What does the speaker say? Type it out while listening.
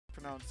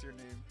pronounce your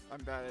name.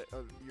 I'm bad at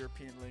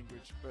European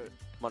language, but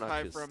Monarch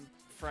hi is from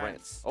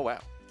France. Oh, wow.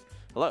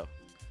 Hello.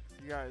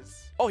 You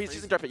guys. Oh, he's crazy.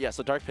 using Dark Pit. Yeah,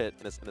 so Dark Pit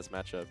in this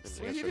matchup.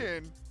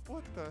 Sweden.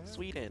 What the heck?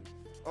 Sweden.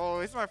 Oh,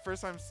 it's my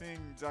first time seeing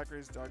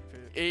Zachary's Dark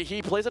Pit.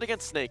 He plays it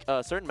against Snake.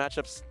 Certain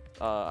matchups,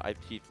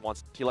 he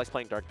likes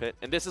playing Dark Pit,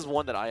 and this is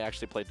one that I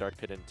actually played Dark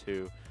Pit in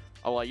too.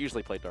 Oh, well, I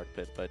usually play Dark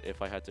Pit, but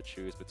if I had to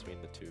choose between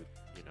the two,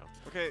 you know.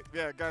 Okay,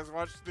 yeah, guys,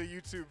 watch the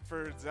YouTube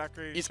for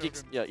Zachary. East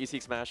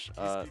Smash.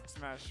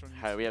 Smash.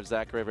 We have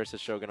Zachary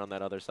versus Shogun on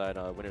that other side,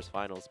 winners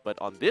finals.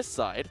 But on this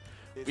side,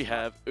 we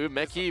have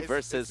Umeki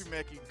versus. It's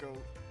Umeki Go.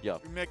 Yeah.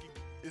 Umeki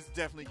is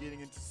definitely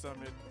getting into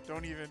Summit.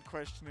 Don't even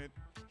question it.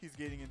 He's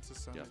getting into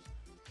Summit.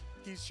 Yeah.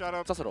 He's shot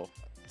up Sasaro.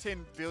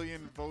 10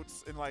 billion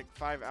votes in like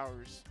 5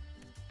 hours.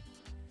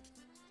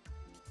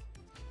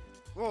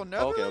 Well,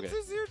 Netherlands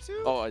is here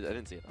too? Oh, I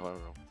didn't see it. Oh, I don't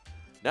know.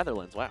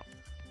 Netherlands, wow.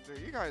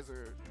 Dude, you guys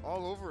are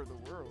all over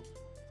the world.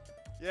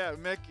 Yeah,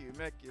 Umeki,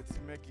 it's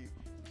Umeki.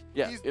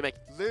 Yeah, He's Umeki.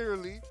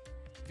 Literally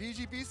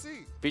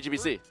VGBC.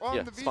 VGBC. On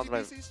Yeah, the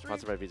VGBC stream.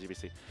 sponsored by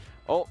VGBC.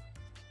 Oh,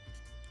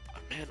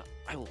 man,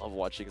 I love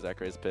watching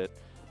Zachary's Pit.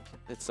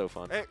 It's so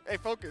fun. Hey,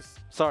 focus.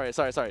 Sorry.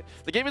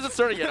 The game isn't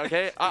starting yet,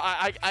 okay?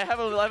 I have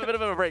a bit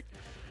of a break.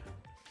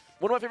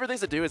 One of my favorite things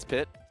to do is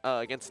Pit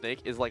against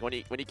Snake is like when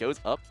he goes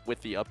up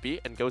with the up B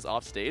and goes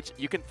off stage,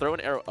 you can throw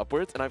an arrow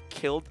upwards, and I've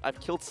killed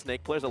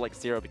Snake players at like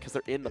 0 because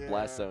they're in the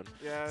blast zone.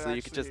 Yeah, so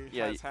you could just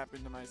has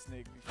happened to my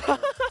Snake before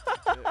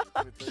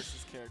with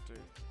this character.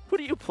 Who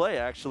do you play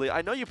actually?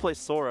 I know you play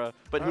Sora,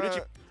 but who did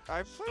you?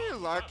 I played a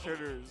lot of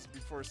characters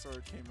before Sora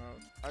came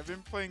out. I've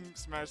been playing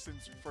Smash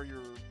since before you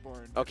were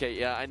born. Okay,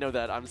 yeah, I know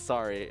that. I'm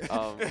sorry.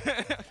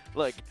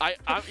 Look, I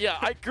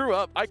grew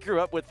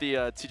up with the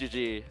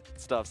TGG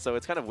stuff, so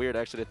it's kind of weird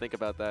actually to think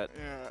about that.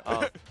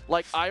 Yeah.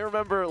 Like I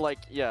remember,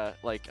 like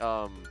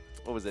what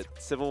was it,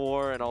 Civil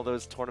War and all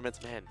those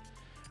tournaments. Man,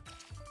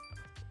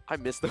 I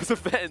miss those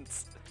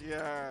events.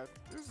 Yeah,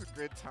 it was a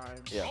good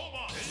time. Yeah.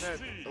 I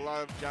met a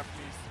lot of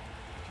Japanese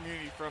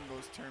community from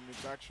those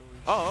tournaments actually.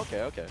 Oh,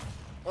 okay.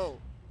 Oh.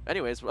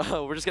 Anyways,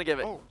 we're just gonna get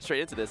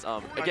straight into this.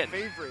 Again, my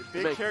favorite,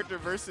 big character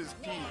versus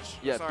Peach.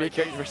 Yeah, sorry, big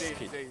character versus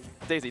Peach.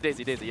 Daisy.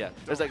 Yeah,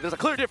 there's a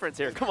clear difference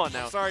here. Come on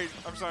now.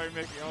 I'm sorry,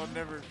 Mickey. I'll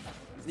never.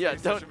 Yeah,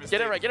 don't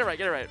get it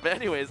right. But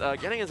anyways,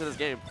 getting into this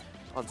game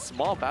on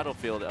small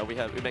battlefield, we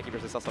have Umeki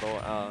versus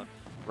Sasaro,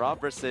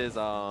 Rob versus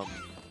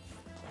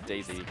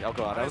Daisy. Oh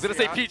god, I was gonna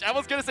say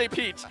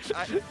Peach.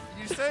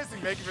 You said it's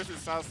Umeki versus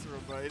Sasaro,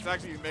 but it's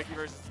actually Umeki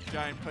versus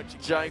Giant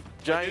Punching. Giant.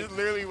 Like, this is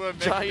literally what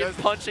Umeki does.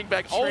 Punching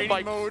back. Oh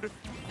my. Mode,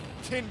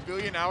 10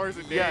 billion hours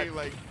a day. Yeah.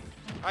 Like,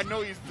 I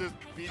know he's just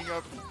beating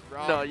up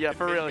Rob. No, yeah,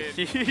 for real.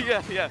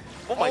 Yeah.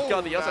 Oh my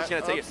god, the Yasuo's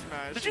gonna take it.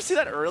 Smash. Did you see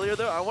that earlier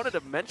though? I wanted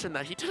to mention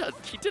that he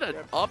did an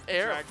up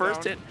air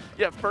first hit.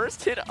 Yeah,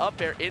 first hit up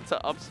air into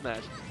up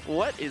smash.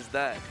 What is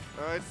that?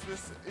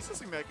 It's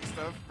just Umeki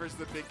stuff versus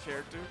the big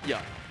character.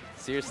 Yeah.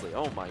 Seriously,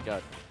 oh my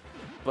god.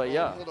 But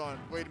yeah. Hold on,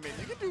 wait a minute.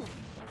 You can do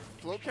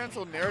float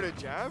cancel nair to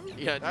jab?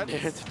 Yeah, nair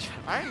to jab.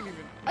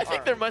 I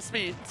think there must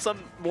be some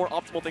more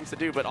optimal things to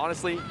do, but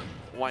honestly,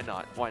 why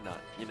not?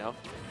 You know,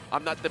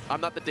 I'm not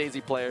the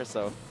Daisy player,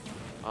 so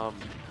oh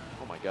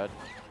my god.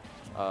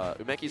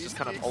 Umeki's just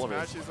kind of all over.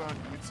 Smash is on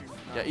YouTube.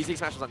 Yeah, Easy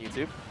Smash is on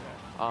YouTube.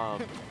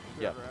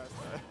 Yeah.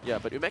 Yeah,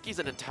 but Umeki's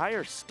an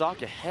entire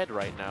stock ahead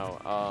right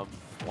now.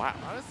 Wow.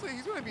 Honestly,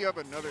 he's going to be up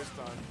another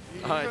stock.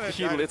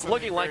 It's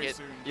looking like it.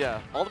 Soon.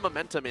 Yeah, all the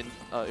momentum in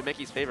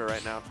Umeki's favor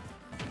right now.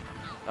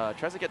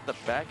 Tries to get the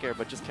back air,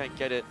 but just can't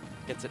get it.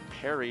 Gets it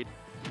parried.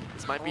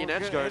 This might be an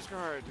edge guard.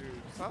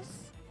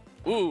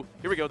 Dude. Ooh,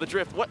 here we go. The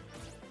drift. What?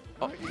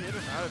 Oh, he hit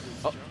him out of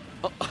his jump.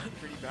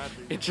 Pretty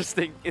badly.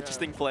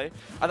 Interesting play.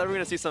 I thought we were going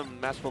to see some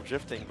matchable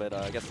drifting, but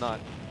I guess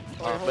not.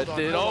 Hold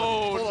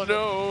on,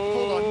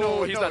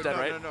 no, he's not dead,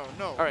 right?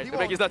 No. All right,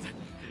 Umeki's not dead.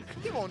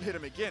 He won't hit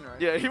him again, right?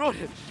 Yeah, he won't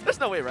hit. There's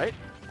no way, right?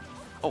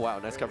 Oh, wow.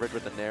 Nice coverage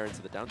with the nair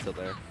into the down tilt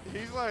there.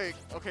 He's like,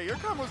 okay, your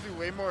combos do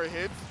way more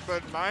hits,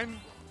 but mine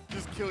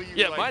just kill you.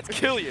 Yeah, like, mine's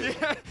kill you.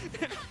 Yeah.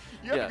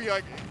 You have to be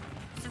like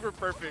super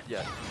perfect.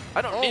 Yeah.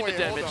 I don't need the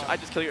damage. I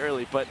just kill you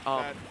early. But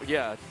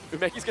yeah,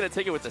 Umeki's going to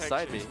take it with the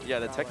side B. Yeah,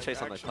 the tech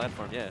chase on the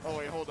platform, yeah. Oh,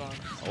 wait, hold on.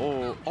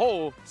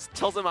 Oh,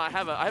 tells him I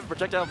have a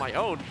projectile of my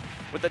own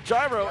with the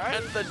gyro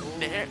and the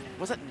nair.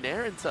 Was that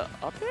nair into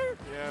up air?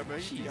 Yeah, but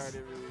he DI'd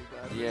it really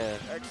badly. Yeah.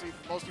 Actually,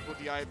 most people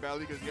DI it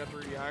badly because you have to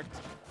react.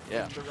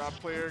 Yeah. The Rob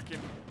player can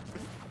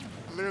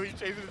literally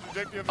change the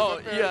trajectory of his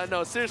up air. Yeah,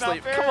 no, seriously.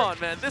 Come on,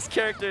 man. This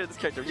character,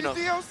 you know.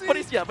 DLC.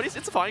 But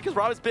it's fine because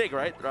Rob is big,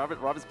 right?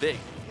 Rob is big.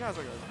 He has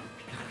like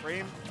a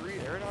frame 3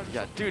 air dodge.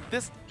 Yeah, dude,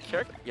 this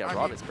character. Yeah,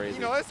 Rob is crazy.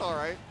 You know, it's all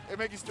right. It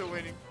makes you still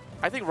winning.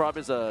 I think Rob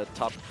is a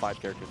top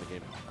 5 character in the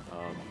game.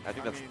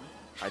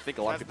 I think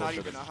a lot of people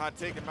should. That's not even a hot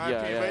take in my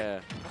opinion.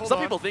 Yeah. Some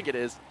people think it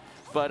is,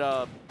 but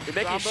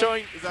Umeki's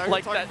showing is that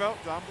like what you're that.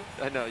 Talking about?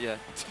 Zomba? I know, yeah.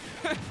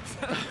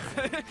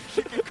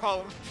 You can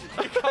call him.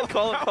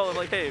 Call him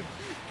like, hey.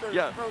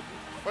 Yeah.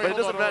 But it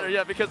doesn't matter,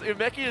 yeah, because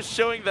Umeki is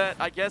showing that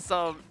I guess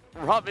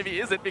Rob maybe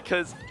isn't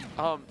because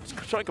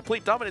showing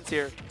complete dominance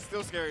here.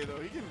 still scary though.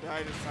 He can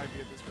die to side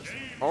B at this percent.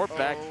 Or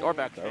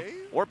back throw. Okay.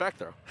 Or back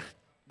throw.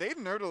 They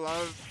nerfed a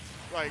lot of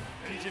like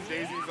Peach and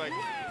Daisy's like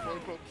quote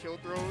unquote kill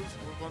throws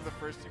with one of the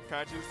first 2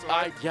 patches. So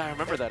Yeah, I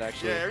remember that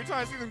actually. Yeah, every time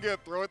I see them get a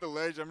throw at the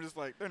ledge, I'm just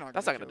like, they're not.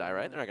 That's not gonna die,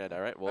 right? They're not gonna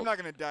die, right? Well, I'm not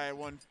gonna die at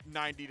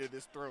 190 to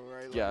this throw,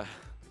 right? Like, yeah.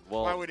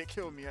 Well, why would it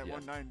kill me at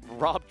 190?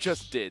 Rob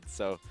just did,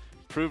 so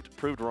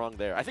proved wrong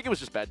there. I think it was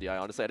just bad DI,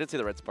 honestly. I didn't see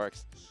the red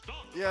sparks.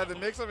 Yeah, the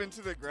mix-up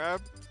into the grab.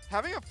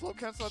 Having a float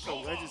cancel at the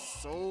ledge is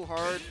so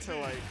hard to,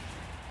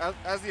 like,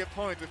 as the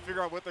opponent to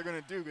figure out what they're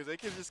going to do, because they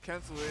can just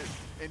cancel it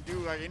and do,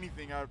 like,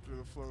 anything after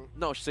the float.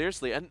 No,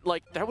 seriously. And,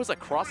 like, that was a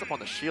cross-up on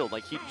the shield.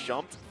 Like, he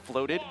jumped,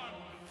 floated,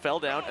 fell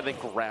down, and then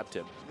grabbed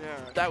him. Yeah.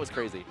 That was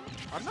crazy.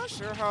 I'm not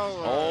sure how...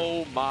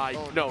 oh, my...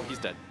 Oh, no, he's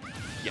dead.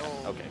 Yeah,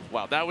 Oh. okay.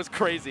 Wow, that was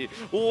crazy.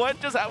 What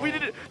just happened? We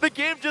did it. The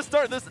game just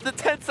started. The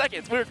 10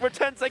 seconds. We're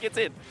 10 seconds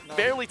in. No.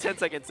 Barely 10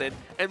 seconds in,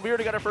 and we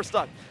already got our first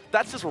stock.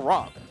 That's just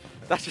Rob.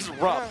 That's just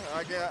Rob. Yeah,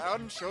 I get out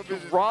in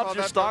showbiz. Robs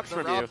your stocks the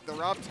from Rob, you. The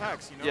Rob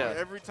tax, you know? Yeah.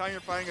 Every time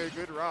you're fighting a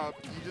good Rob,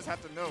 you just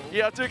have to know.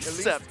 You have to at least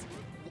accept.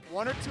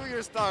 1 or 2 of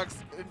your stocks,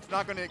 it's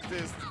not going to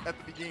exist at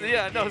the beginning.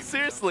 Yeah, of the no, game,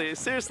 seriously,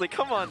 seriously,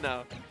 come on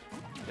now.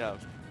 Yeah,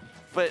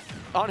 but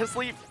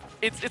honestly,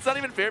 it's not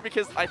even fair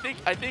because I think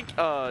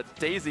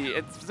Daisy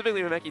and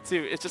specifically Umeki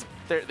too. It's just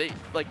they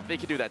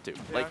can do that too.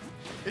 Yeah. Like,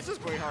 it's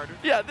just way harder.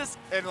 yeah, this.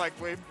 And like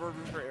way more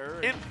room for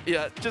error.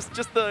 Yeah, just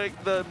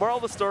the moral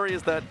of the story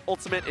is that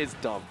Ultimate is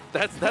dumb.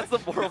 That's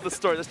the moral of the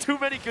story. There's too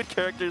many good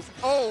characters.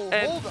 Oh,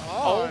 and, hold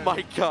on. oh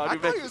my God, I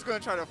thought Umeki. he was going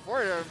to try to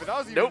forward air, but that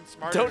was even Nope,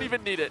 smarter. don't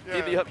even need it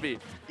in the up B.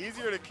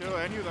 Easier to kill,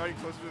 and he was already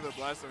closer to the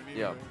blast zone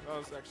anyway. Yeah. That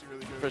was actually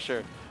really good. For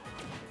sure.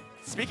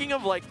 Speaking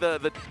of like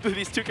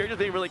these 2 characters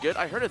being really good,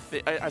 I heard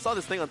I saw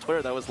this thing on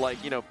Twitter that was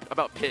like, you know,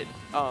 about Pit.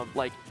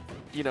 Like,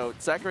 you know,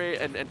 Sakurai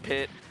and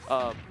Pit.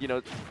 You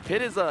know,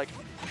 Pit is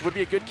would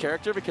be a good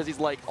character because he's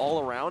like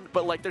all around,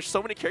 but like there's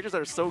so many characters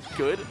that are so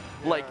good,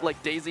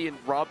 like Daisy and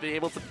Rob being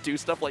able to do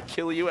stuff like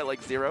kill you at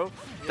like 0,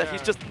 that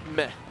he's just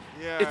meh.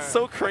 Yeah. It's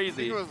so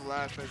crazy. I think it was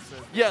last I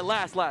said. Yeah,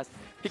 last.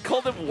 He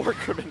called them war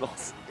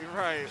criminals.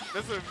 Right.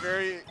 That's a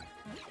very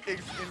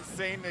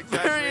insane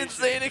exaggeration. Very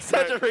insane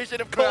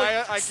exaggeration of but calling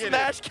I get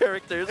Smash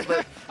characters,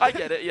 but I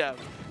get it, yeah.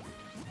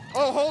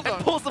 Oh, hold on.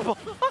 And pulls the ball.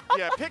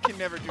 Yeah, Pit can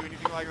never do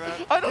anything like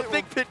that. I don't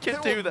think Pit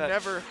can do that.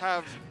 Never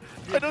have.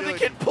 I don't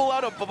think it can pull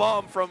out a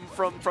bomb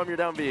from your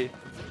down B.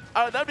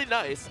 That'd be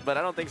nice, but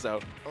I don't think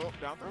so. Oh,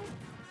 down throw?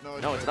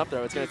 No, it's an up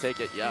throw. It's going to take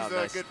it. Yeah, he's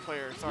nice. a good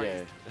player.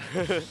 Sorry.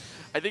 Yeah.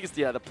 I think it's,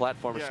 the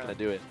platform is just going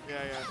to do it.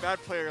 Yeah. Bad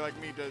player like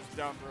me does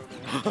down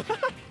throw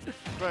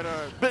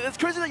there. But it's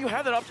crazy that you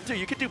have that option too.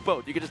 You could do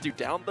both. You could just do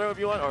down throw if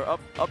you want, or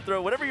up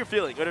throw, whatever you're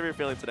feeling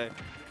today.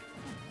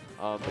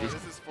 But this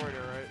is forward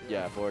air, right?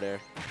 Yeah, forward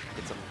air.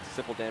 Get some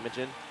simple damage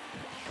in.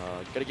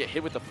 Gotta get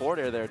hit with the forward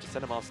air there to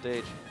send him off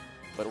stage.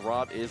 But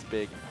Rob is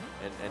big,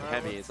 and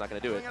Hemi is not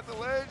gonna do it. At the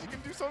ledge, you can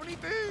do so many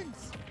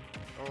things.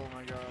 Oh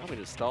my God. I'm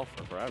gonna just stall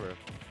for forever.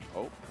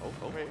 Oh.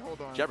 Wait,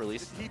 hold on. Jab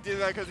release. He did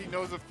that because he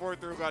knows the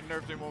 4-throw got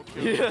nerfed and won't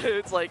kill. Yeah,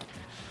 it's like,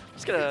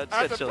 just gonna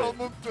I have to chill pro it.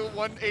 move to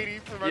 180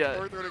 for my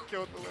 4-throw to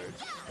kill at the ledge.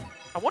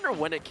 I wonder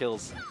when it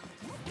kills.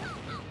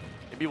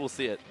 Maybe we'll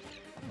see it.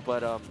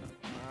 But I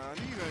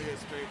think he's gonna get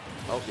straight.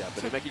 oh yeah,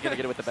 but Umeki gonna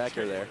get it with the back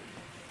air there.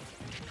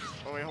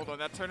 Oh wait, hold on.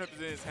 That turnip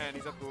is in his hand.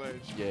 He's up the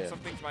ledge. Yeah. Some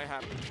things might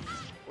happen.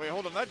 Wait,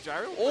 hold on. That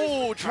gyro?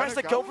 Oh, tries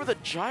to kinda go got for me? the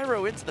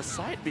gyro into the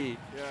side B.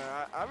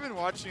 Yeah, I've been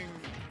watching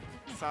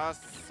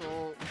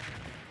Sasso.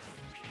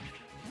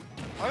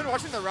 I've been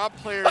watching the Rob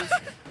players.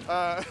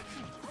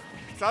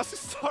 Sasso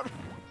started.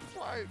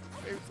 Why is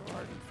his name so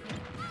hard?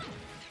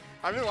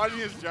 I've been watching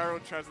his gyro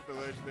traps at the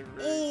ledge.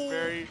 They're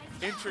very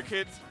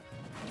intricate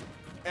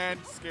and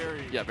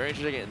scary. Yeah, very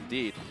interesting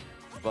indeed.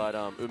 But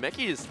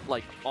Umeki is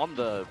like on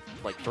the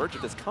verge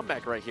of this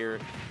comeback right here.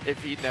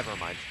 If he never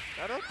mind.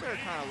 That up there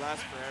kind of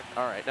lasts forever.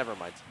 All right, never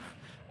mind.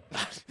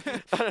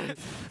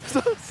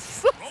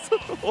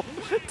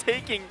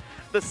 Taking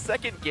the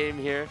second game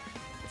here,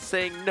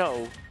 saying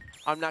no,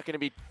 I'm not going to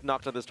be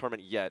knocked out of this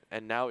tournament yet.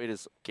 And now it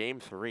is game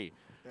 3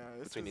 Yeah,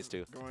 this between is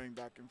these two. going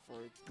back and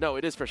forth. No,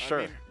 it is for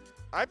sure. I mean,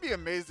 I'd be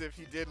amazed if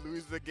he did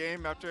lose the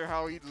game after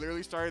how he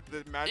literally started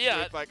the match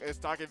with like a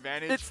stock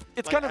advantage. It's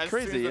like, kind of as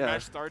crazy, soon as the yeah.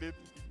 match started,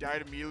 he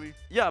died immediately.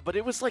 Yeah, but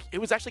it was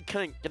actually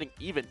kind of getting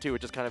even too,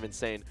 which is kind of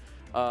insane.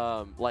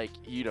 Like,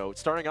 you know,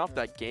 starting off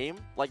that game,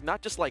 like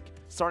not just like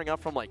starting off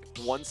from like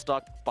 1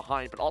 stock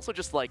behind, but also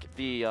just like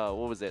the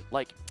what was it?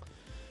 Like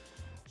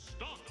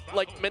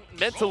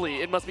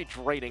mentally, it must be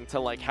draining to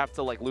like have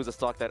to like lose a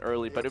stock that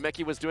early. But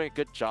Umeki was doing a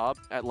good job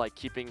at like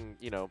keeping,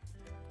 you know,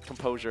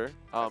 composure.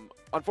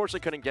 Unfortunately,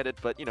 couldn't get it,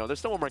 but you know, there's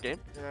still one more game.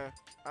 Yeah,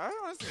 I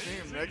honestly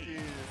think Umeki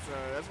is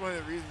that's one of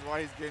the reasons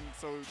why he's getting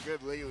so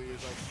good lately.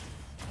 Is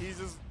like he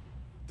just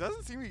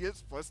doesn't seem to get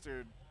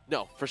flustered.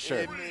 No, for sure.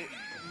 In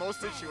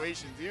most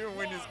situations, even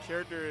when his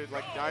character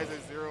like dies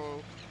at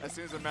 0 as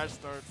soon as the match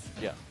starts.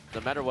 Yeah,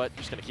 no matter what, you're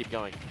just gonna keep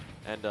going,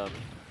 and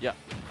yeah.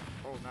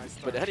 Oh, nice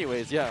start. But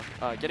anyways, yeah,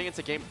 getting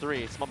into game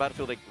 3, small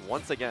battlefield like,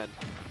 once again.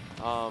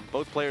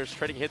 Both players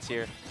trading hits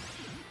here.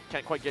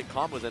 can't quite get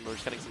combos in. We're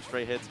just getting some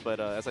stray hits. But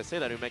as I say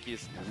that, Umeki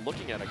is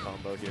looking at a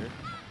combo here.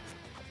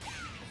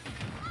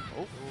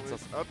 Oh,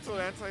 it's up to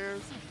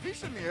anti-airs.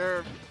 Fish in the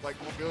air, like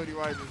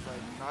mobility-wise, is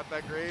like not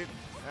that great.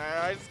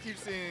 I just keep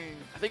seeing.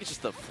 I think it's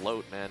just the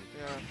float, man.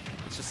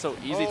 Yeah. It's just so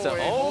easy to.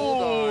 Wait,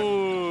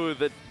 oh,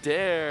 the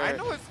dare. I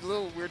know it's a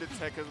little weird to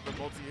tech because of the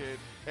multi-hit.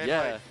 And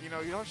yeah. like, you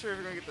know, you're not sure if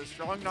you're gonna get the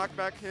strong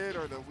knockback hit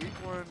or the weak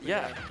one.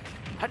 Yeah.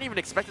 I didn't even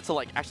expect it to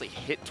like actually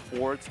hit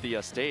towards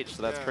the stage,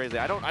 so that's crazy.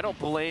 I don't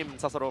blame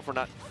Sasaro for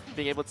not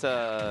being able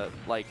to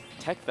like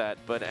tech that,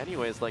 but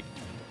anyways, like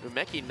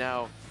Umeki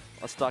now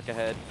a stock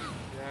ahead.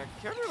 Yeah,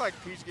 character like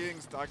Peach getting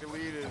stock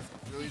elite is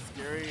really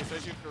scary,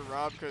 especially for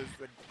Rob, because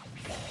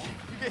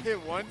you get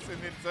hit once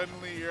and then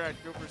suddenly you're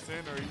at kill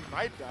percent or you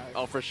might die.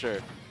 Oh, for sure.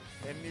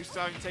 And you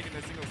still haven't taken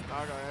a single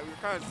stock.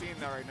 We're kind of seeing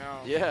that right now.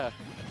 Yeah.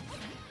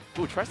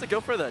 Ooh, tries to go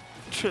for the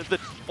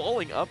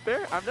falling up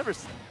air. I've never.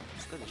 It's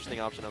an interesting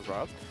option as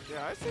Rob.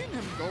 Yeah, I've seen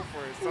him go for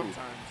it sometimes.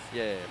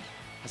 Yeah.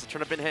 Has to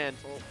turn up in hand.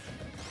 Oh.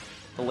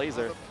 The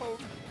laser. The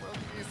poke.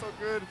 He's so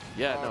good.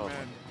 Yeah, oh, no.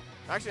 Man.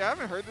 Actually, I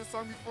haven't heard this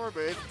song before,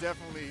 but it's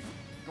definitely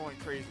going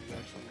crazy,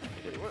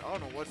 actually. Wait, I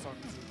don't know what song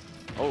this is.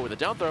 Oh, the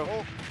down throw.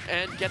 Oh.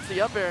 And gets the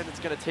up air, and it's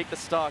going to take the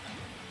stock.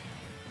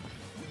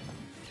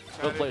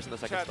 Both players in the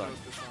second stock. Knows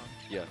this song.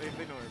 Yeah. They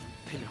know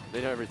everything.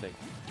 They know everything.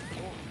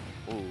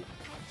 Oh. Ooh.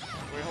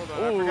 Wait, hold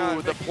on. I forgot.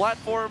 Ooh, the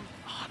platform.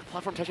 Oh, the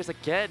platform touches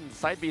again.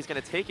 Side B is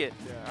going to take it.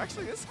 Yeah,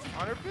 actually, this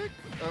counter pick,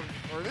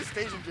 or this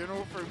stage in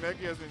general for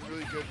Umeki has been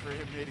really good for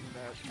him hitting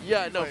that.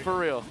 Yeah, no, like, for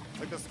real.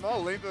 Like the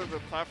small length of the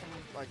platform,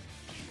 like,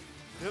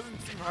 it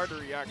doesn't seem hard to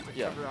react to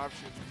cover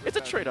options. It's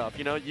a trade-off,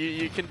 you know.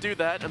 You can do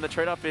that, and the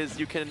trade-off is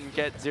you can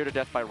get 0 to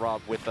death by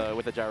Rob with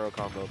a gyro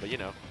combo. But you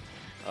know,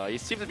 he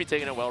seems to be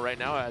taking it well right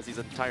now as he's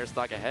entire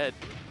stock ahead.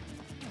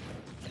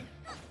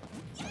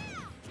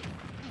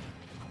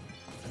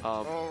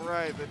 Oh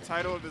right, the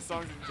title of the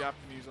song's in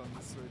Japanese on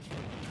the Switch.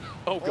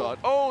 Oh god!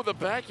 Oh, the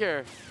back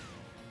air,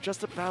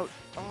 just about.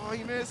 Oh,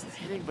 he missed.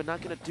 Hitting, but not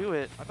gonna do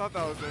it. I thought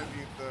that was gonna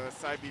be the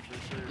side B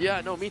for sure.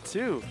 Yeah, no, me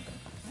too.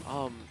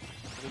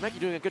 Umeki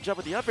doing a good job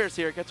with the up airs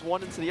here. Gets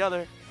one into the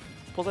other.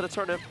 Pulls out a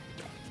turnip.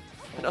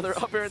 Another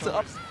up air into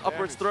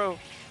upwards throw.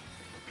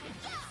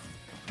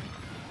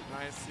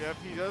 Nice. Yep,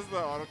 he does the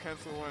auto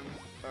cancel one.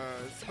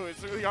 So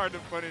it's really hard to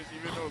punish,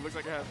 even though it looks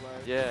like it has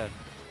lag. Yeah.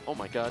 Oh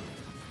my god.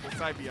 The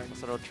side B.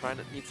 Sasaro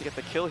needs to get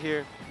the kill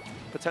here.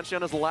 Potentially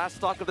on his last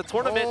stock of the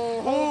tournament.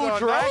 Oh, ooh,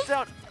 dragged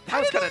out.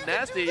 That was kind of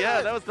nasty.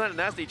 Yeah, that was kind of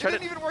nasty. It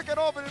didn't even work at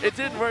all, but it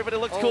didn't work, but it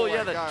looked cool.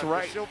 Yeah, that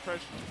drag. Shield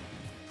pressure.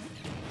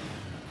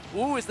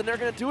 Ooh, is the Nair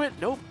gonna do it?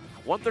 Nope.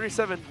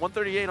 137,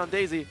 138 on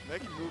Daisy.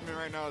 Making movement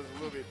right now is a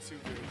little bit too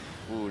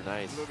good. Ooh,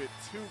 nice. A little bit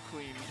too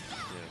clean.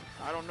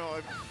 Yeah. I don't know.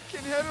 If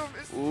can hit him.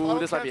 It's ooh,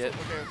 this might be it.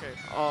 Okay.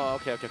 Oh,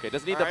 okay.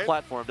 Doesn't need the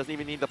platform. Doesn't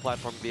even need the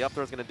platform. The up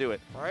throw is gonna do it.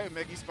 All right,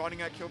 Umeki's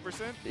spawning at kill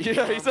percent.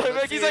 Yeah, he's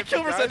at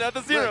kill percent at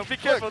the 0. Look, be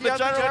careful. Look, the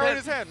gyro in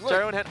his hand.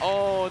 Gyro in hand.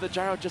 Oh, the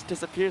gyro just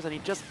disappears and he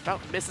just about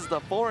misses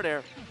the forward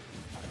air.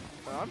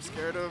 I'm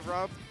scared of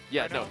Rob.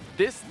 Yeah, no.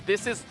 This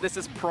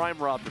is prime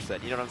Rob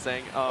percent. You know what I'm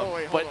saying?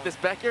 Wait, but on. this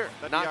back air,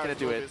 not gonna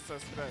do it.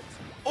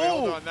 Wait,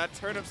 hold on, that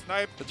turnip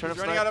snipe. The turnip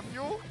running out of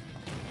fuel.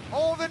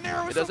 Oh, the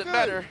Nair was It doesn't so good.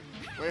 matter.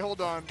 Wait,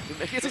 hold on.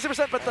 He gets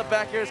 60%, but the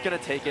back air is gonna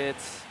take it.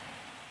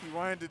 He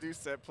wanted to do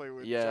set play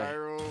with yeah,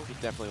 gyro. He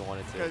definitely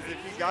wanted to. Because if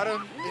you got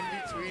him in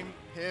between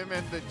him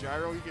and the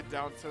gyro, you get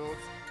down tilt.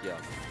 Yeah.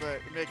 But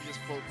Umeki just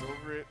floats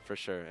over it. For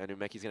sure, and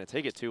Umeki's gonna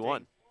take it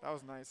 2-1. That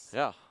was nice.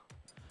 Yeah.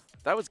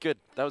 That was good.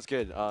 That was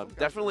good.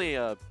 Definitely,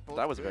 that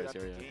was very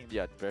scary. scary.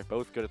 Yeah,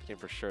 both good at the game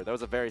for sure. That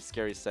was a very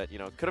scary set. You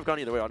know, could have gone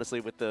either way.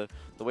 Honestly, with the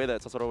way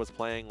that Sasaro was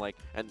playing, like,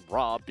 and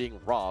Rob being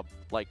Rob,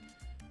 like,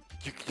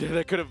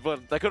 that could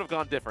have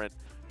gone different.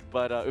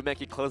 But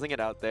Umeki closing it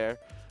out there.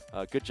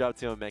 Good job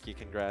to Umeki.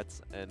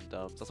 Congrats. And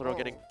Sasaro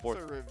getting fourth.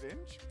 It's a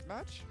revenge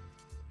match.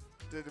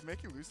 Did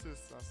Umeki lose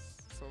this?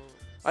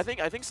 I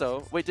think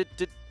so. Wait,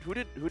 who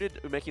did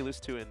Umeki lose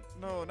to in?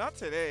 No, not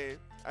today.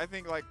 I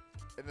think like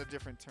in a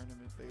different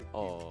tournament they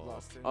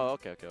lost in. Oh,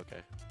 okay.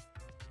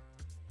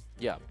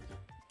 Yeah.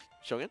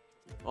 Shogun?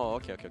 Oh,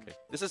 okay.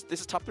 This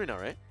is top 3 now,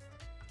 right?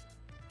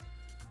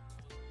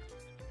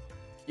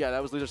 Yeah,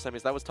 that was loser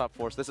semis. That was top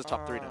 4. So this is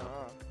top 3 now.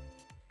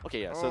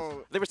 Okay, yeah.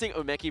 So they were seeing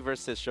Umeki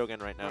versus Shogun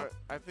right now.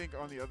 I think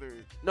on the other.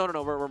 No.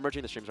 We're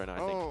merging the streams right now. I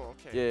think. Oh,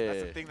 okay. Yeah.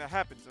 That's the thing that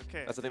happens.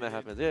 Okay. That's the thing that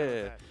happens.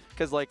 Yeah.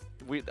 Because like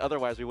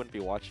otherwise we wouldn't be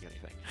watching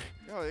anything.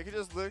 No, they could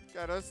just look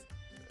at us,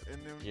 and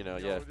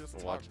then just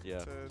talk to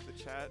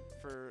the chat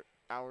for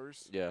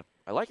hours. Yeah.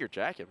 I like your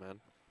jacket, man.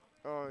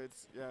 Oh,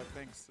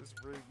 thanks. It's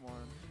really warm.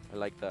 I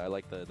like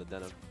the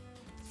denim.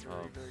 It's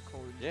very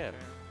cold. Yeah.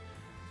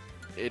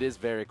 It is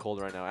very cold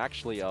right now.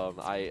 Actually,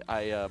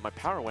 my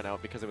power went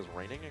out because it was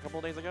raining a couple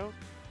of days ago,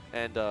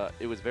 and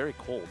it was very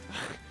cold.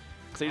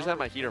 So I just had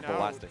my heater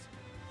blasting.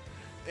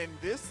 In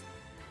this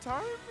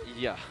time?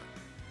 Yeah.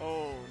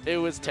 Oh. It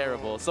was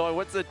terrible. So I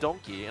went to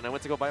Donkey and I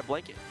went to go buy a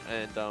blanket,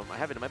 and I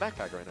have it in my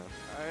backpack right now.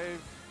 I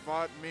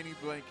bought many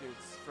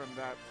blankets from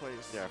that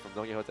place. Yeah, from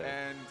Donkey Hotel.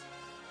 And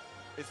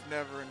It's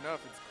never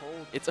enough. It's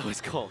cold. It's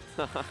always cold.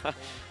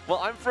 Well,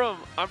 I'm from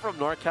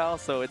NorCal,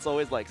 so it's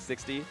always like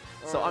 60.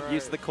 So I'm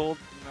used to the cold.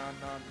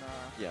 Nah.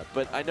 Yeah,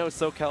 but I know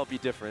SoCal be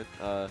different.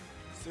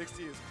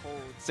 60 is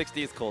cold.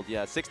 60 is cold.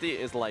 Yeah, 60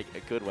 is like a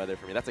good weather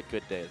for me. That's a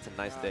good day. It's a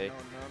nice day. No,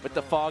 With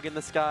the fog in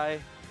the sky,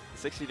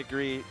 60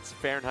 degree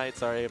Fahrenheit.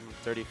 Sorry, I'm a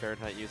 30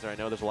 Fahrenheit user. I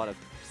know there's a lot of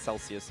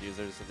Celsius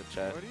users in the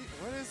chat.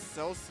 What is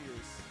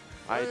Celsius?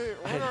 I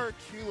What are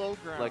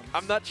kilograms? Like,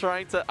 I'm not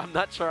trying to I'm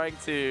not trying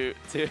to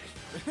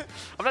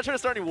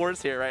start any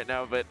wars here right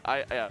now, but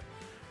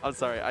I'm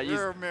sorry.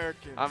 We're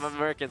Americans. I'm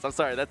Americans. I'm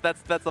sorry.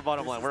 That's the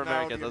bottom line. We're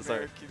Americans. I'm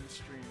sorry. American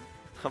stream.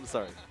 I'm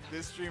sorry.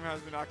 This stream has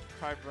been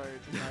occupied by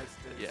the United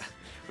States. Yeah,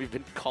 we've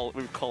been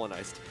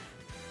colonized,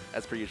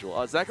 as per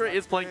usual. Zachary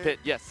is playing Pit.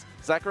 Yes,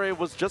 Zachary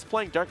was just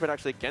playing Dark Pit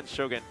actually against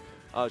Shogun.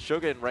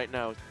 Shogun right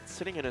now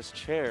sitting in his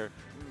chair,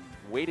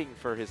 waiting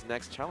for his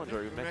next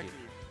challenger, Umeki.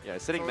 Yeah,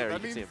 sitting there. You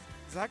can see him.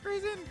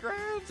 Zachary's in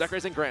Grands?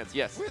 Zachary's in Grands,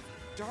 yes. With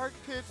Dark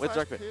Pit. With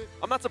Dark Pit.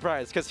 I'm not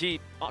surprised because he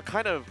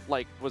kind of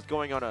like was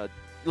going on a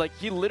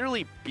he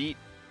literally beat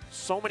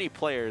so many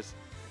players,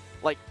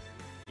 like,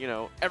 you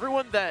know,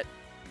 everyone that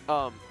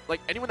like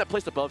anyone that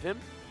placed above him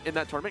in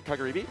that tournament,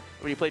 Kagaribi,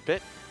 when he played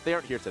Pit, they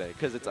aren't here today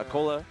because it's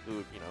Akola, who,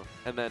 you know,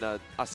 and then